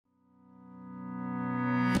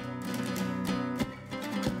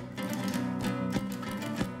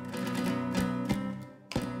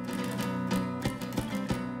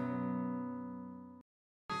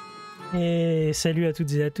Et salut à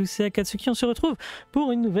toutes et à tous, c'est Akatsuki, on se retrouve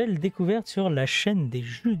pour une nouvelle découverte sur la chaîne des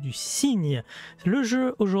jeux du cygne. Le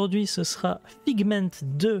jeu aujourd'hui ce sera Figment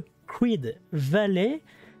de Creed Valley.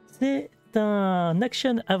 C'est un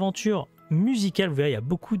action-aventure musical, vous verrez il y a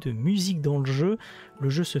beaucoup de musique dans le jeu. Le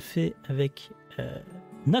jeu se fait avec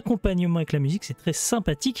un accompagnement avec la musique, c'est très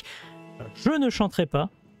sympathique. Je ne chanterai pas,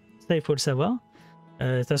 ça il faut le savoir.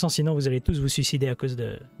 De toute façon sinon vous allez tous vous suicider à cause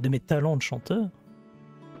de mes talents de chanteur.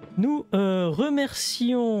 Nous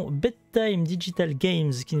remercions Bedtime Digital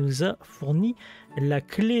Games qui nous a fourni la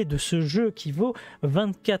clé de ce jeu qui vaut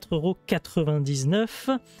 24,99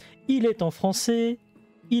 €. Il est en français,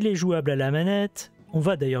 il est jouable à la manette, on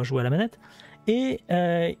va d'ailleurs jouer à la manette, et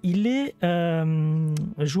il est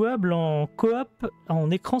jouable en coop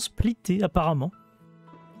en écran splitté apparemment.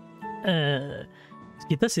 Ce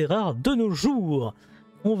qui est assez rare de nos jours.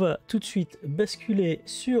 On va tout de suite basculer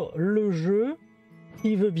sur le jeu.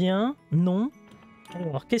 Il veut bien, non.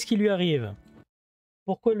 Alors, qu'est-ce qui lui arrive?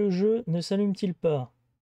 Pourquoi le jeu ne s'allume-t-il pas?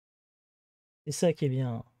 C'est ça qui est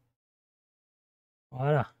bien.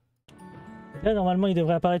 Voilà. Là, normalement, il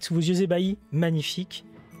devrait apparaître sous vos yeux ébahis. Magnifique.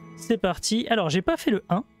 C'est parti. Alors, j'ai pas fait le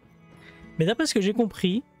 1. Mais d'après ce que j'ai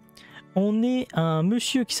compris, on est un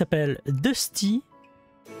monsieur qui s'appelle Dusty,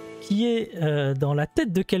 qui est dans la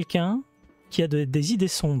tête de quelqu'un qui a des idées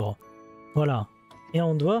sombres. Voilà. Et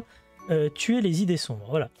on doit... tuer les idées sombres.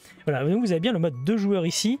 Voilà. Voilà. Donc vous avez bien le mode 2 joueurs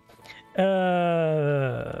ici.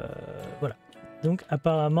 Voilà. Donc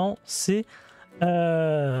apparemment c'est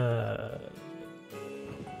en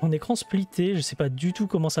écran splitté. Je sais pas du tout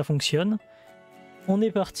comment ça fonctionne. On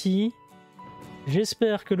est parti.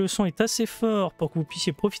 J'espère que le son est assez fort pour que vous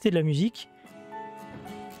puissiez profiter de la musique.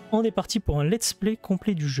 On est parti pour un let's play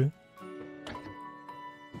complet du jeu.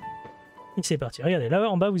 Et c'est parti. Regardez, là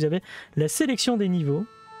en bas vous avez la sélection des niveaux.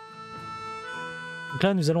 Donc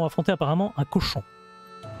là, nous allons affronter apparemment un cochon.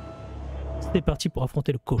 C'est parti pour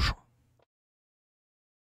affronter le cochon.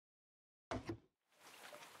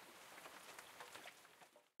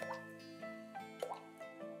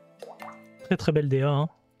 Très très belle DA. Hein.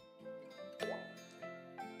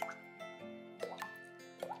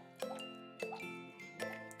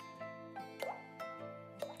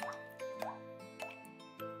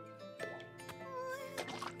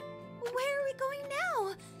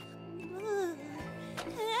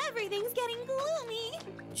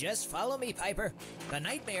 Just follow me, Piper. The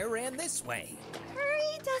nightmare ran this way.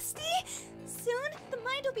 Hurry, Dusty! Soon, the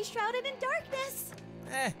mind will be shrouded in darkness.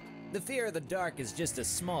 The fear of the dark is just a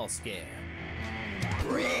small scare.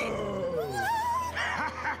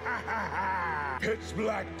 Pitch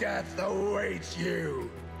black death awaits you.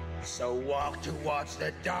 So walk towards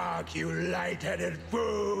the dark, you light-headed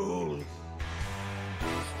fools.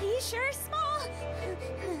 He's sure small.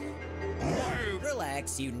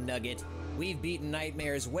 Relax, you nugget. We've beaten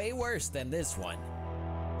nightmares way worse than this one.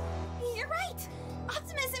 You're right.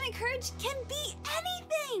 Optimism and courage can beat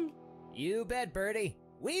anything. You bet, Birdie.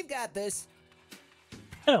 We've got this.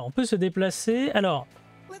 Alors, on peut se déplacer. Alors,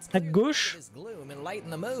 à gauche,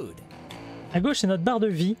 c'est notre barre de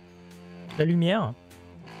vie, la lumière,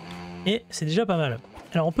 et c'est déjà pas mal.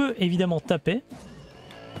 Alors, on peut évidemment taper.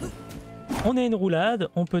 On a une roulade,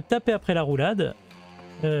 on peut taper après la roulade,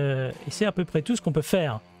 et c'est à peu près tout ce qu'on peut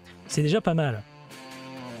faire. C'est déjà pas mal.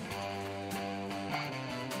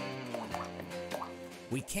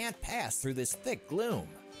 We can't pass through this thick gloom.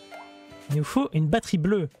 Il nous faut une batterie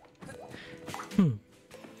bleue. Be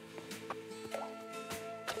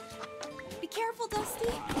careful, Dusty.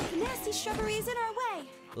 Nasty shrubbery is in our way.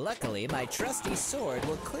 Luckily, my trusty sword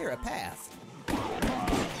will clear a path.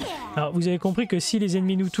 Alors, vous avez compris que si les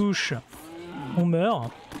ennemis nous touchent, on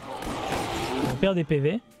meurt. On perd des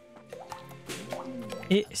PV.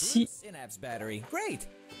 Et si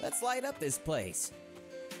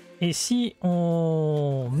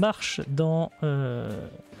on marche dans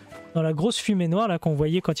la grosse fumée noire là qu'on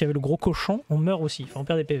voyait quand il y avait le gros cochon, on meurt aussi, enfin on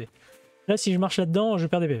perd des PV. Là si je marche là-dedans, je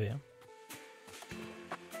perds des PV. Hein.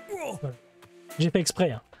 Voilà. J'ai fait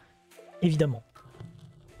exprès, hein. Évidemment.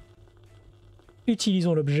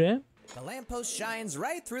 Utilisons l'objet. The lamppost shines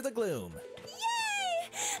right through the gloom. Yay!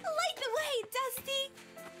 Light the way, Dusty.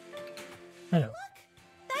 Alors.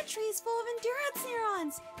 That tree is full of endurance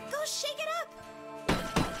neurons. Go shake it up.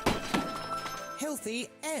 Healthy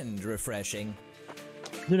and refreshing.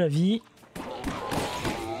 De la vie.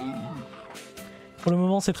 Pour le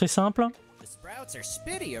moment, c'est très simple. The sprouts are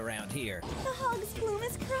spitty around here. The hog's bloom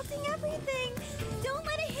is corrupting everything. Don't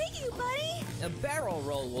let it hit you, buddy. A barrel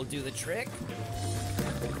roll will do the trick.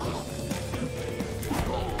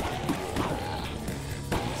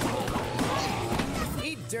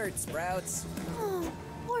 Eat dirt, sprouts. Oh,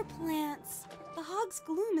 poor plants. The hog's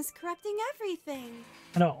gloom is corrupting everything.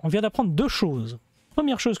 Alors, on vient d'apprendre deux choses.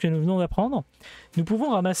 Première chose que nous venons d'apprendre, nous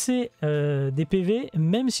pouvons ramasser des PV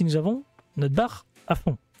même si nous avons notre barre à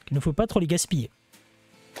fond. Il ne faut pas trop les gaspiller.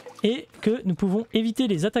 Et que nous pouvons éviter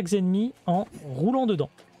les attaques ennemies en roulant dedans.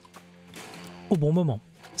 Au bon moment.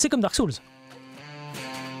 C'est comme Dark Souls.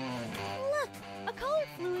 Look, a color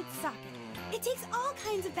fluid socket. It takes all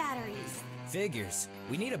kinds of batteries. Figures.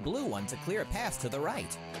 We need a blue one to clear a path to the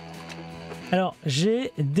right. Alors,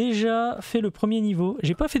 j'ai déjà fait le premier niveau.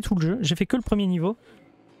 J'ai pas fait tout le jeu, j'ai fait que le premier niveau.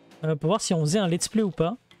 Pour voir si on faisait un let's play ou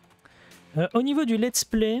pas. Au niveau du let's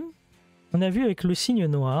play, on a vu avec le signe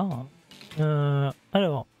noir.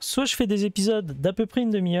 Alors, soit je fais des épisodes d'à peu près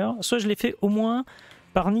une demi-heure, soit je les fais au moins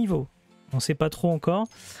par niveau. On sait pas trop encore.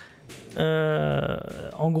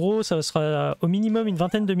 En gros, ça sera au minimum une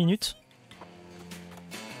vingtaine de minutes.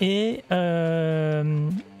 Et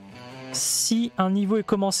si un niveau est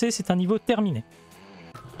commencé, c'est un niveau terminé.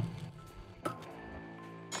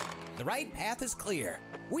 The right path is clear.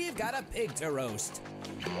 We've got a pig to roast.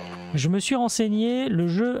 Je me suis renseigné, le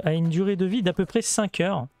jeu a une durée de vie d'à peu près 5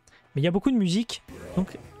 heures. Mais il y a beaucoup de musique.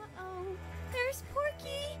 Donc... Uh-oh. There's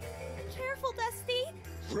Porky. Careful, Dusty.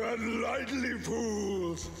 Tread lightly,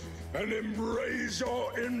 fools, and embrace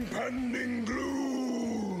your impending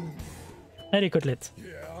gloom. Allez, côtelette.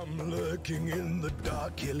 Yeah, I'm lurking in the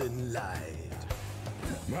dark killing light.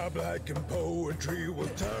 My black and poetry will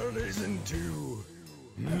turn this into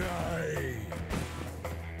night.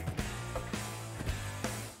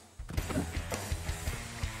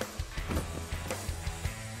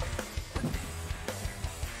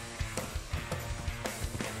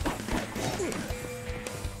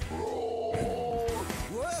 Whoa!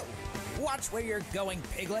 Watch where you're going,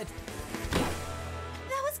 piglet.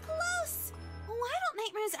 That was close. Why don't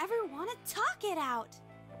nightmares ever want to talk it out?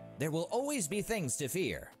 There will always be things to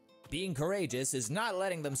fear. Being courageous is not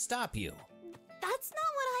letting them stop you. That's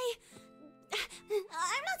not what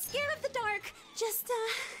I'm not scared of the dark. Just,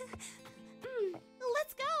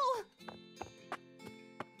 let's go.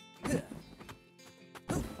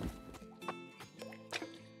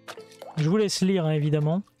 Je vous laisse lire, hein,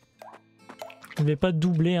 évidemment. Je ne vais pas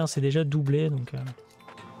doubler, hein, c'est déjà doublé, donc...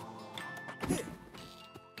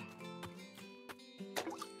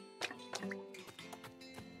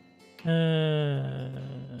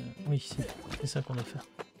 Oui, c'est ça qu'on doit faire.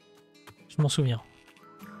 Je m'en souviens.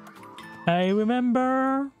 I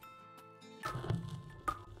remember.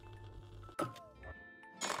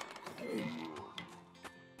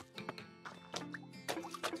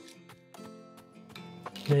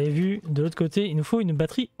 Vous avez vu, de l'autre côté, il nous faut une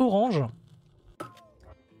batterie orange. Un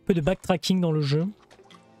peu de backtracking dans le jeu.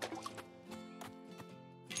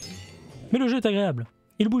 Mais le jeu est agréable.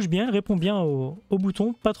 Il bouge bien, il répond bien aux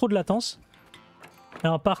boutons, pas trop de latence.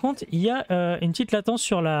 Alors par contre, il y a une petite latence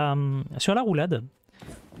sur la roulade.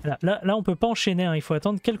 Là on peut pas enchaîner, hein. Il faut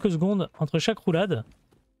attendre quelques secondes entre chaque roulade.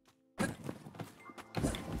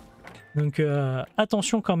 Donc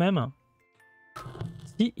attention quand même.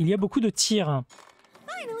 Si, il y a beaucoup de tirs.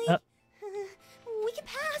 Ah.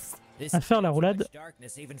 À faire la roulade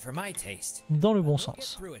dans le bon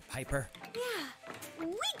sens.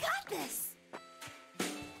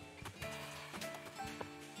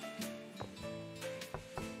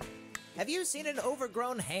 Have you seen an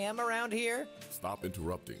overgrown ham around here? Stop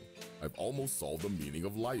interrupting. I've almost solved the meaning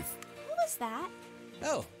of life. What was that?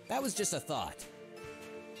 Oh, that was just a thought.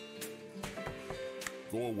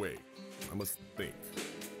 Go away. I must think.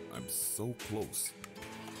 I'm so close.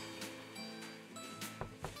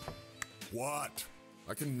 What?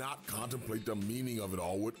 I cannot contemplate the meaning of it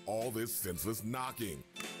all with all this senseless knocking.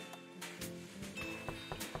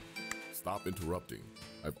 Stop interrupting.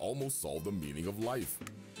 I've almost solved the meaning of life.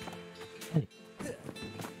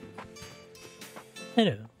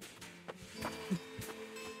 Alors.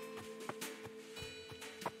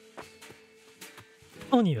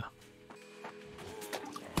 On y va.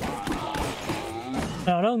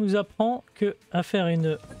 Alors là, on nous apprend que à faire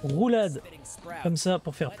une roulade comme ça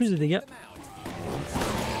pour faire plus de dégâts.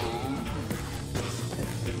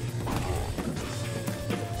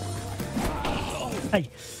 Aïe,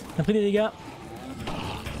 on a pris des dégâts.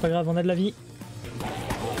 Pas grave, on a de la vie.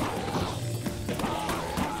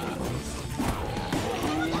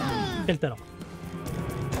 Quel talent.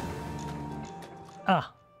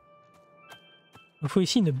 Ah. Il faut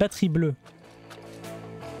ici une batterie bleue.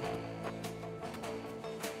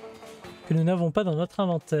 Que nous n'avons pas dans notre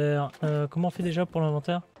inventaire. Comment on fait déjà pour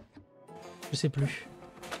l'inventaire? Je sais plus.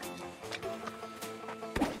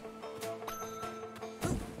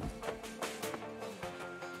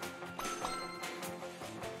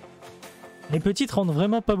 Les petites rendent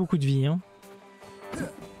vraiment pas beaucoup de vie. Hein.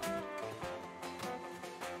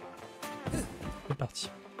 C'est parti.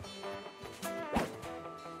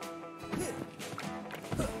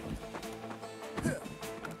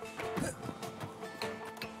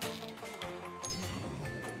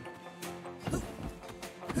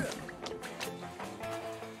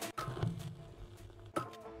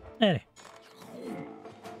 Allez.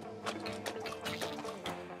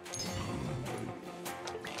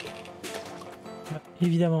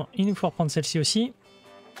 Évidemment, il nous faut reprendre celle-ci aussi.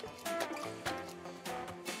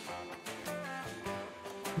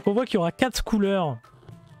 Donc on voit qu'il y aura 4 couleurs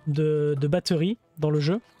de batterie dans le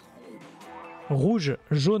jeu. Rouge,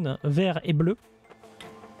 jaune, vert et bleu.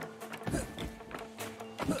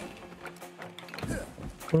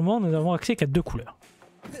 Pour le moment, nous n'avons accès qu'à 2 couleurs.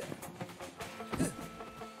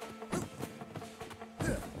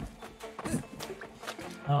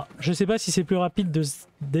 Alors, je sais pas si c'est plus rapide de se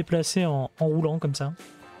déplacer en roulant comme ça.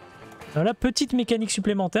 Alors là, petite mécanique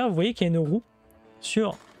supplémentaire, vous voyez qu'il y a une roue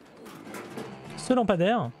sur ce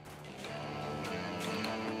lampadaire.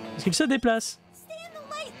 Parce qu'il se déplace.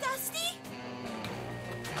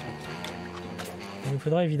 Il nous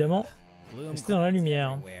faudra évidemment rester dans la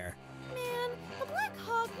lumière.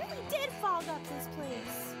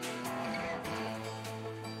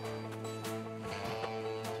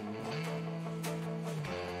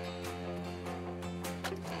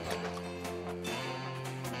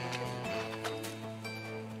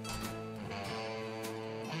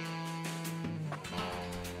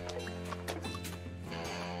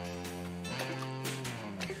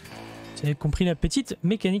 Vous avez compris la petite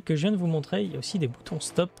mécanique que je viens de vous montrer. Il y a aussi des boutons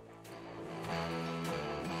stop.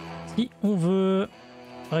 Si on veut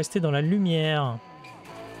rester dans la lumière.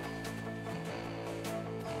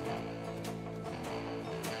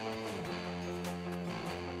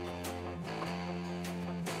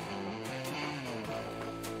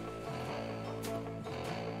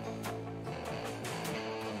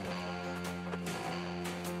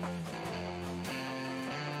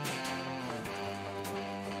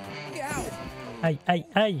 Aïe, aïe,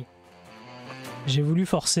 aïe. J'ai voulu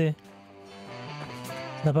forcer.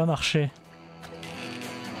 Ça n'a pas marché.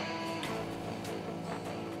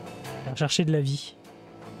 Faire chercher de la vie.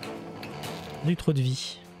 Du trop de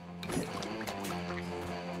vie.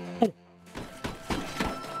 Oh.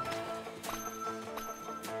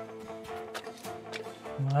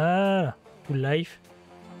 Voilà. Full life.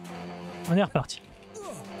 On est reparti.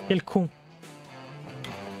 Quel con.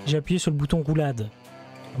 J'ai appuyé sur le bouton roulade.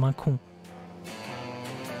 Comme un con.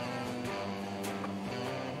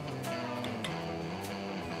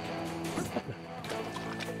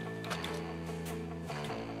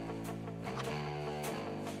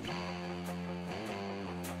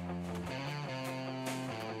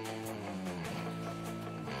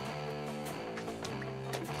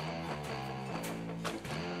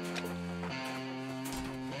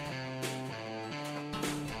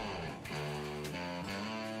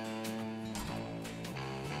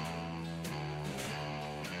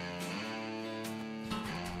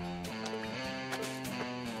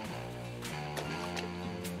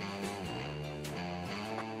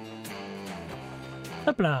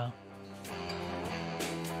 Hop là.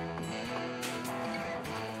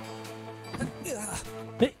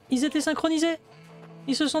 Mais ils étaient synchronisés.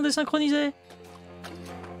 Ils se sont désynchronisés.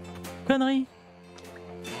 Connerie.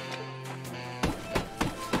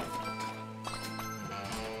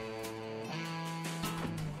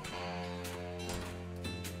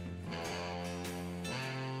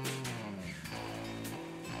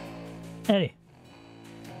 Allez.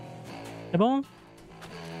 C'est bon ?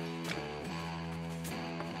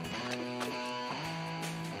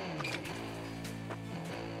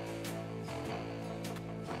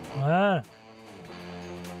 Voilà.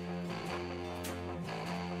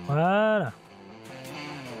 Voilà.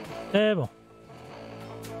 C'est bon.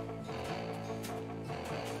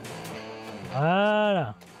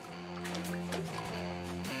 Voilà.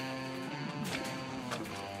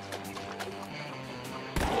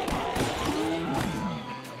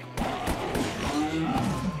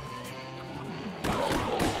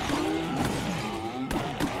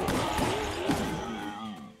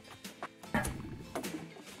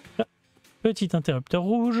 Petit interrupteur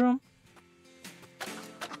rouge.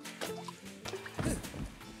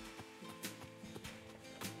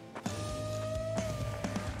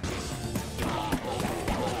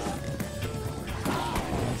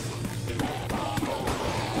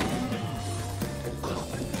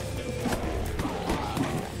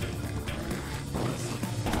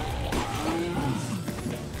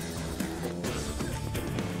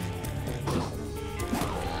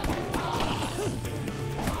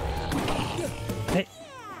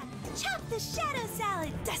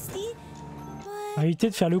 Éviter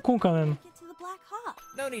de faire le con quand même. Get to the Black Hawk.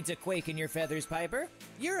 No need to quake in your feathers, Piper.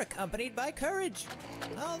 You're accompanied by courage.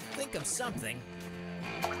 I'll think of something.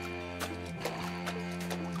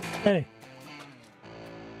 Allez.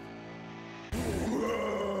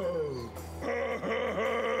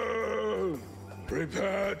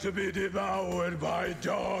 Prepare to be devoured by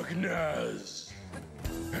darkness.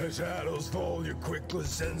 As shadows fall, you quickly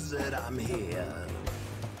sense that I'm here.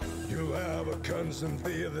 You'll have a constant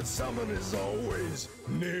fear that someone is always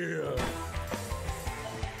near.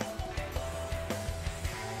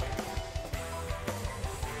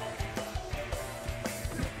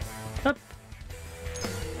 Hop.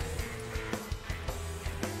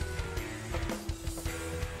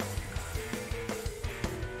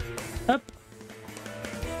 Hop.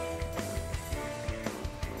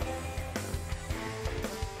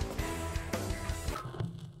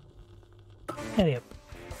 Allez hop.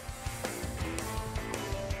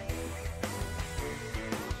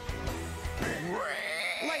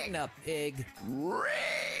 Lighten up, pig.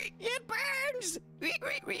 It burns! The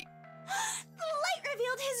light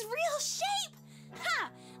revealed his real shape! Ha!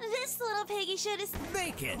 This little piggy should have...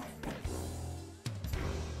 Bacon.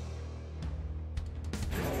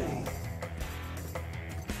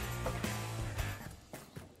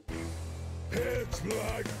 It's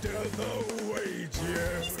black death awaits you.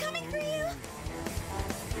 He's coming for you!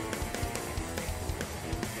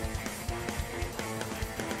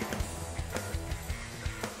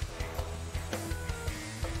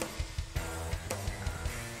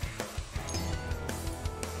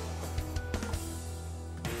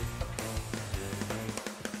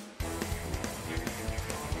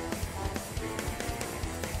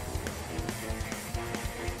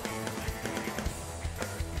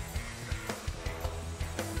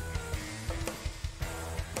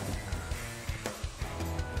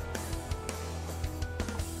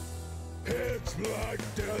 It's black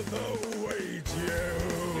death awaits you.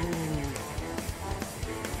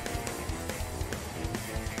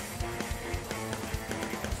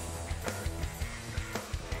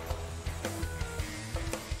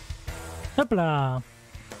 Hop là.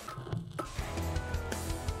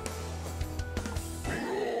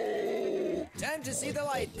 Time to see the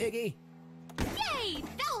light, piggy. Yay!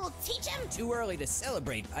 That will teach him! Too early to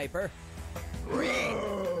celebrate, Piper.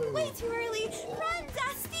 Way too early! Run,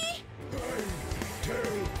 Dusty! 3, 2,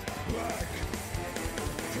 black.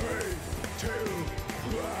 3, 2,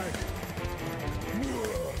 black.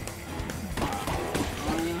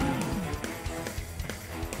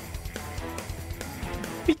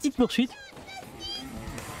 Petite poursuite.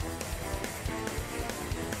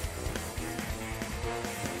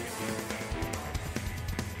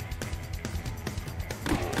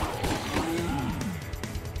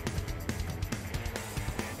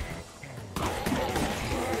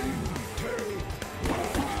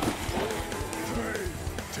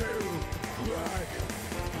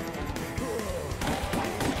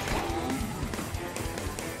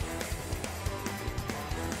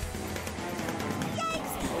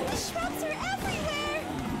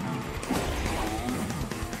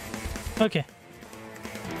 Ok.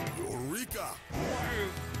 Eureka!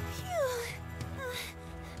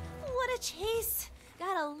 What a chase!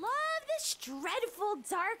 Gotta love this dreadful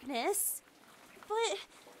darkness. But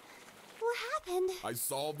what happened? I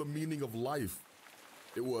solved the meaning of life.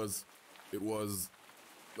 It was...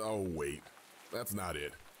 Oh, wait. That's not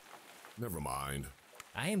it. Never mind.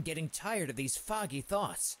 I am getting tired of these foggy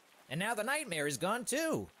thoughts. And now the nightmare is gone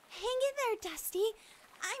too. Hang in there, Dusty.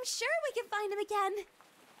 I'm sure we can find him again.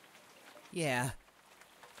 Yeah.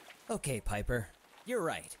 Okay, Piper. You're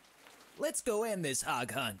right. Let's go end this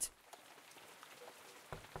hog hunt.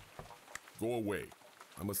 Go away.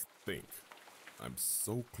 I must think. I'm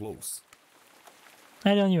so close.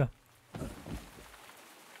 Allez, on y va.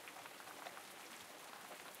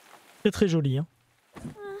 C'est très joli, hein.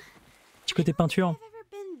 Petit côté peinture. I've ever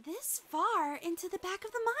been this far into the back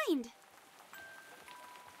of the mind.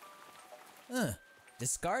 Huh.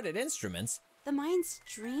 Discarded instruments? The mind's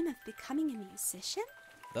dream of becoming a musician?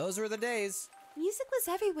 Those were the days. Music was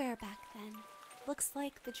everywhere back then. Looks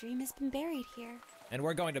like the dream has been buried here. And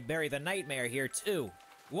we're going to bury the nightmare here too.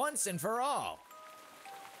 Once and for all.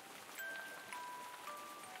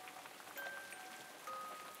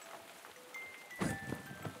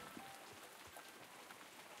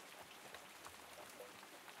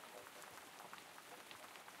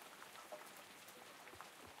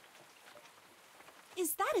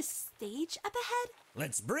 Is that a stage up ahead?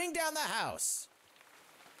 Let's bring down the house.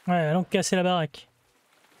 Ouais, allons casser la baraque.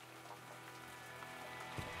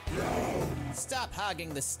 Stop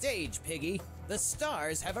hogging the stage, Piggy. The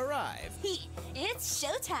stars have arrived. It's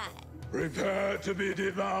showtime. Prepare to be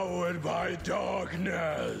devoured by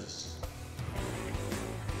darkness.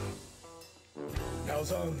 Now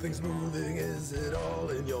something's moving, is it all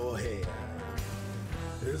in your head?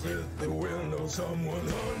 Is it the wind or someone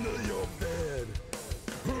under your bed?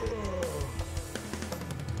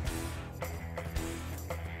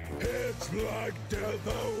 It's black death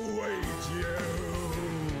awaits you.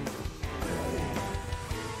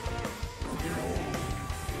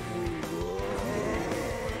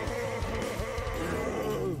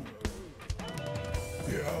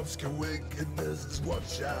 The obscure wickedness is what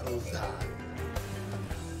shadows hide.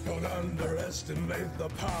 Don't underestimate the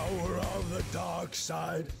power of the dark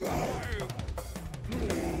side.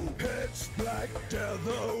 It's black death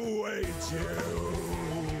awaits you.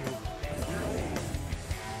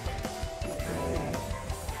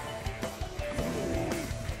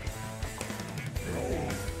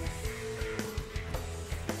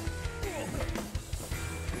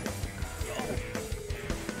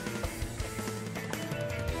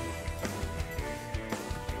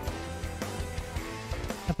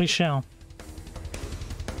 Ça a pris cher.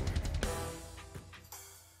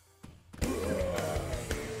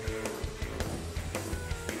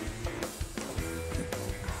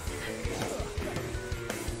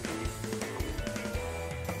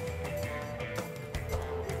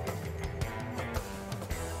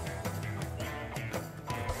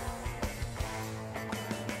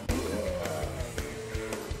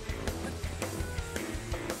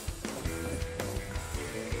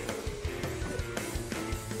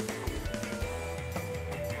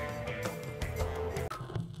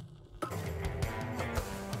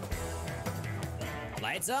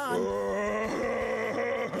 Lights on.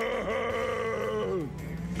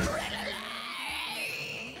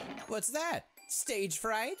 What's that? Stage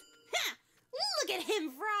fright? Ha! Look at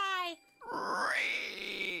him fry!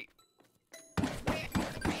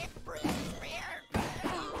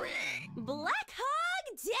 Black Hog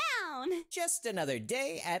down! Just another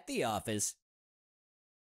day at the office.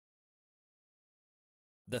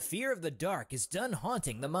 The fear of the dark is done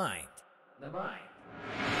haunting the mind.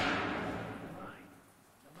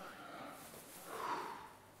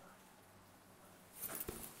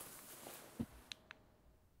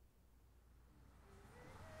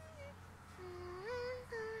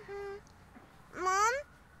 Mom?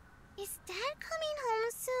 Is Dad coming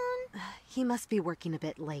home soon? He must be working a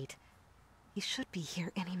bit late. He should be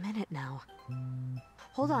here any minute now.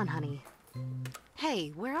 Hold on, honey. Hey,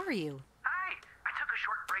 where are you? Hi! I took a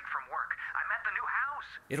short break from work. I'm at the new house.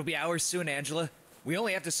 It'll be ours soon, Angela. We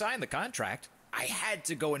only have to sign the contract. I had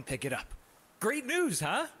to go and pick it up. Great news,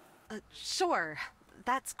 huh? Sure.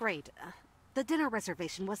 That's great. The dinner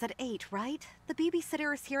reservation was at 8, right? The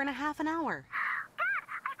babysitter is here in a half an hour. Dad,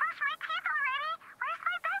 I brushed my teeth already! Where's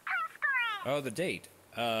my bedtime story? Oh, the date.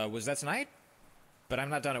 Was that tonight? But I'm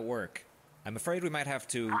not done at work. I'm afraid we might have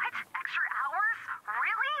to... What? Extra hours?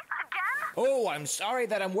 Really? Again? Oh, I'm sorry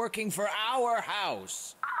that I'm working for our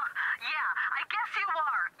house. Yeah, I guess you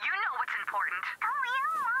are. You know what's important. Oh,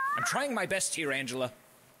 yeah, Mom! I'm trying my best here, Angela.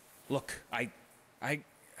 Look, I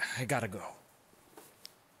gotta go.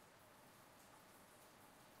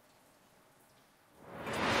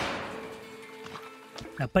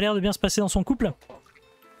 Ça a pas l'air de bien se passer dans son couple. Mayor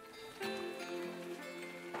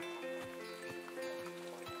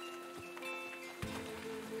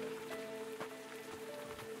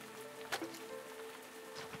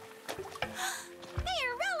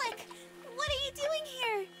Relic! What are you doing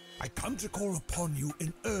here? I come to call upon you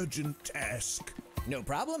in urgent task. No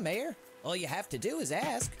problem, Mayor. All you have to do is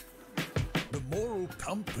ask. The moral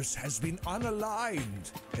compass has been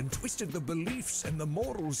unaligned and twisted the beliefs and the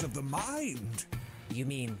morals of the mind. You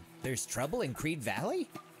mean there's trouble in Creed Valley?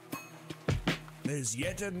 There's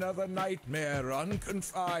yet another nightmare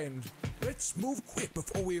unconfined. Let's move quick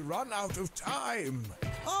before we run out of time.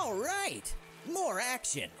 All right. More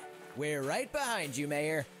action. We're right behind you,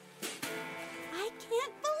 Mayor. I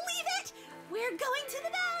can't believe it! We're going to the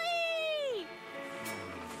valley!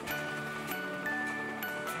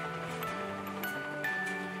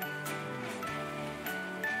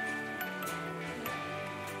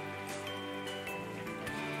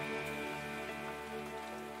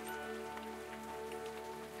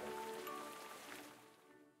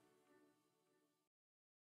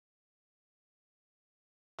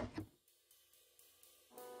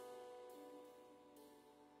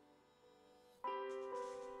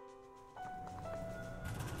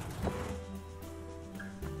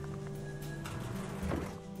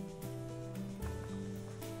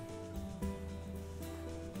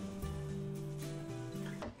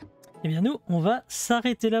 Eh bien nous, on va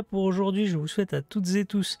s'arrêter là pour aujourd'hui. Je vous souhaite à toutes et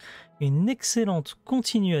tous une excellente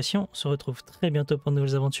continuation. On se retrouve très bientôt pour de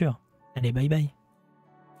nouvelles aventures. Allez, bye bye.